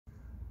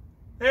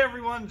Hey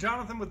everyone,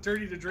 Jonathan with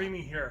Dirty to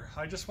Dreamy here.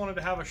 I just wanted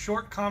to have a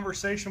short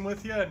conversation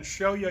with you and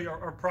show you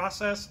our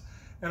process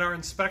and our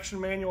inspection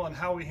manual and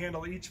how we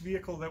handle each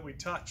vehicle that we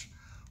touch.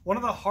 One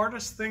of the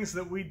hardest things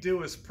that we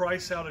do is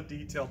price out a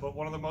detail, but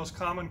one of the most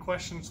common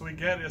questions we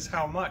get is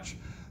how much.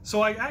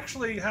 So I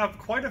actually have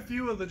quite a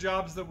few of the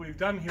jobs that we've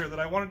done here that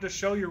I wanted to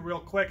show you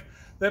real quick.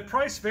 That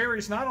price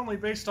varies not only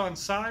based on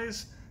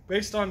size,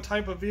 based on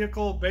type of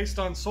vehicle, based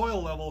on soil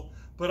level,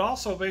 but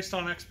also based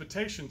on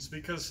expectations,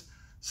 because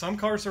some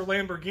cars are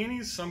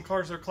Lamborghinis, some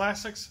cars are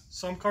classics,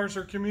 some cars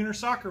are commuter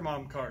soccer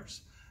mom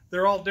cars.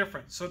 They're all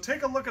different. So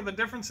take a look at the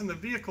difference in the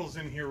vehicles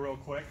in here real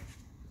quick.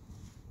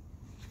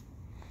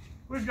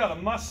 We've got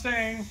a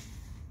Mustang,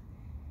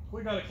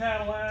 we got a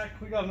Cadillac,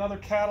 we got another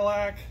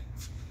Cadillac,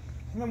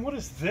 and then what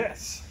is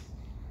this?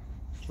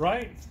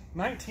 Right?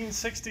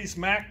 1960s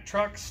Mack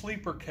truck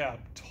sleeper cab.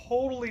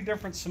 Totally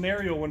different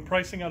scenario when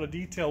pricing out a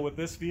detail with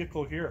this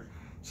vehicle here.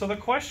 So the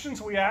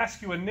questions we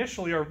ask you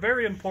initially are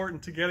very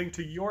important to getting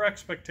to your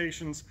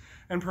expectations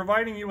and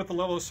providing you with the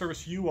level of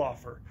service you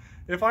offer.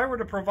 If I were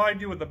to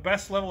provide you with the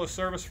best level of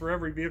service for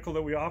every vehicle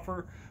that we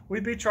offer,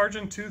 we'd be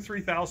charging $2,000 to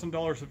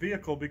 $3,000 a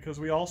vehicle, because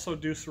we also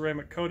do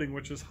ceramic coating,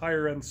 which is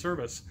higher end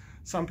service.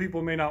 Some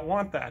people may not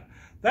want that.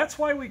 That's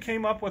why we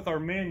came up with our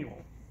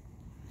manual.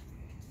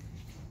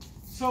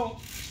 So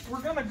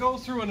we're going to go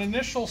through an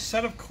initial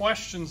set of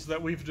questions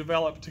that we've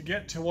developed to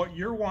get to what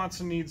your wants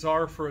and needs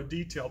are for a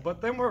detail.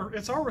 But then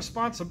it's our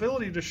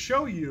responsibility to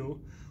show you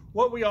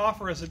what we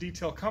offer as a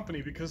detail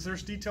company, because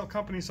there's detail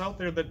companies out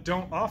there that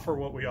don't offer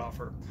what we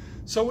offer.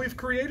 So we've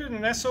created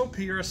an SOP,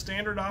 or a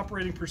standard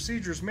operating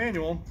procedures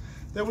manual,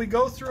 that we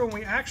go through and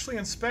we actually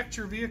inspect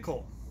your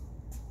vehicle.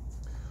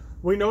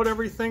 We note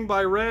everything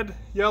by red,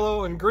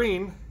 yellow, and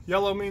green.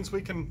 Yellow means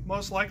we can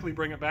most likely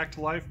bring it back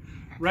to life.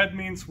 Red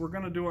means we're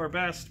going to do our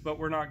best, but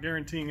we're not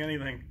guaranteeing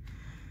anything.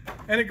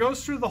 And it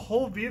goes through the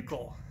whole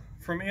vehicle,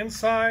 from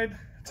inside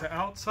to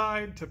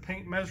outside to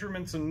paint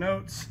measurements and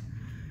notes.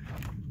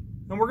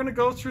 And we're going to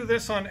go through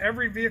this on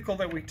every vehicle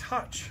that we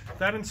touch.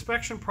 That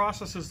inspection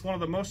process is one of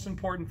the most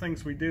important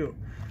things we do.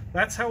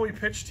 That's how we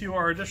pitch to you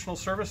our additional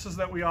services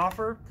that we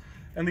offer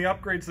and the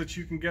upgrades that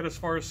you can get as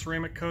far as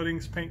ceramic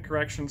coatings, paint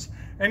corrections.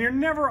 And you're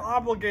never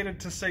obligated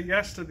to say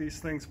yes to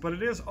these things, but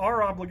it is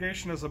our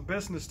obligation as a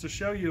business to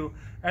show you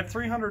at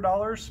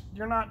 $300,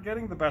 you're not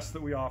getting the best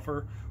that we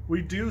offer.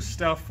 We do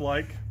stuff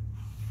like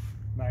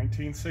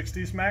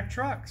 1960s Mack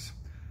trucks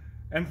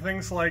and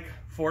things like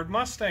Ford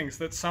Mustangs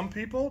that some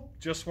people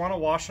just want to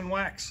wash and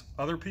wax.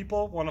 Other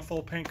people want a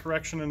full paint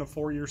correction and a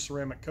 4-year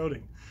ceramic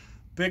coating.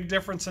 Big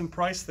difference in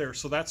price there,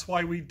 so that's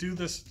why we do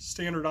this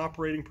standard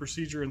operating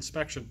procedure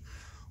inspection.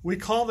 We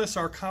call this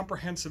our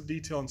comprehensive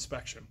detail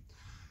inspection.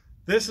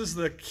 This is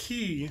the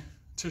key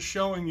to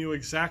showing you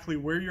exactly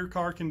where your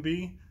car can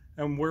be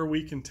and where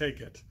we can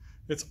take it.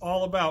 It's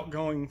all about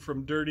going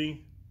from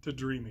dirty to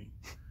dreamy.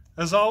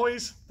 As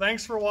always,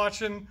 thanks for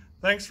watching.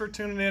 Thanks for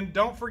tuning in.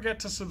 Don't forget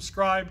to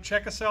subscribe.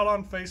 Check us out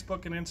on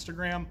Facebook and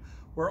Instagram.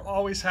 We're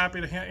always happy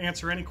to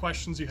answer any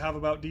questions you have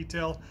about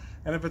detail.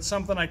 And if it's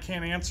something I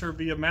can't answer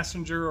via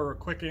messenger or a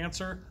quick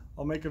answer,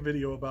 I'll make a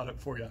video about it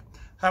for you.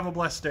 Have a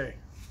blessed day.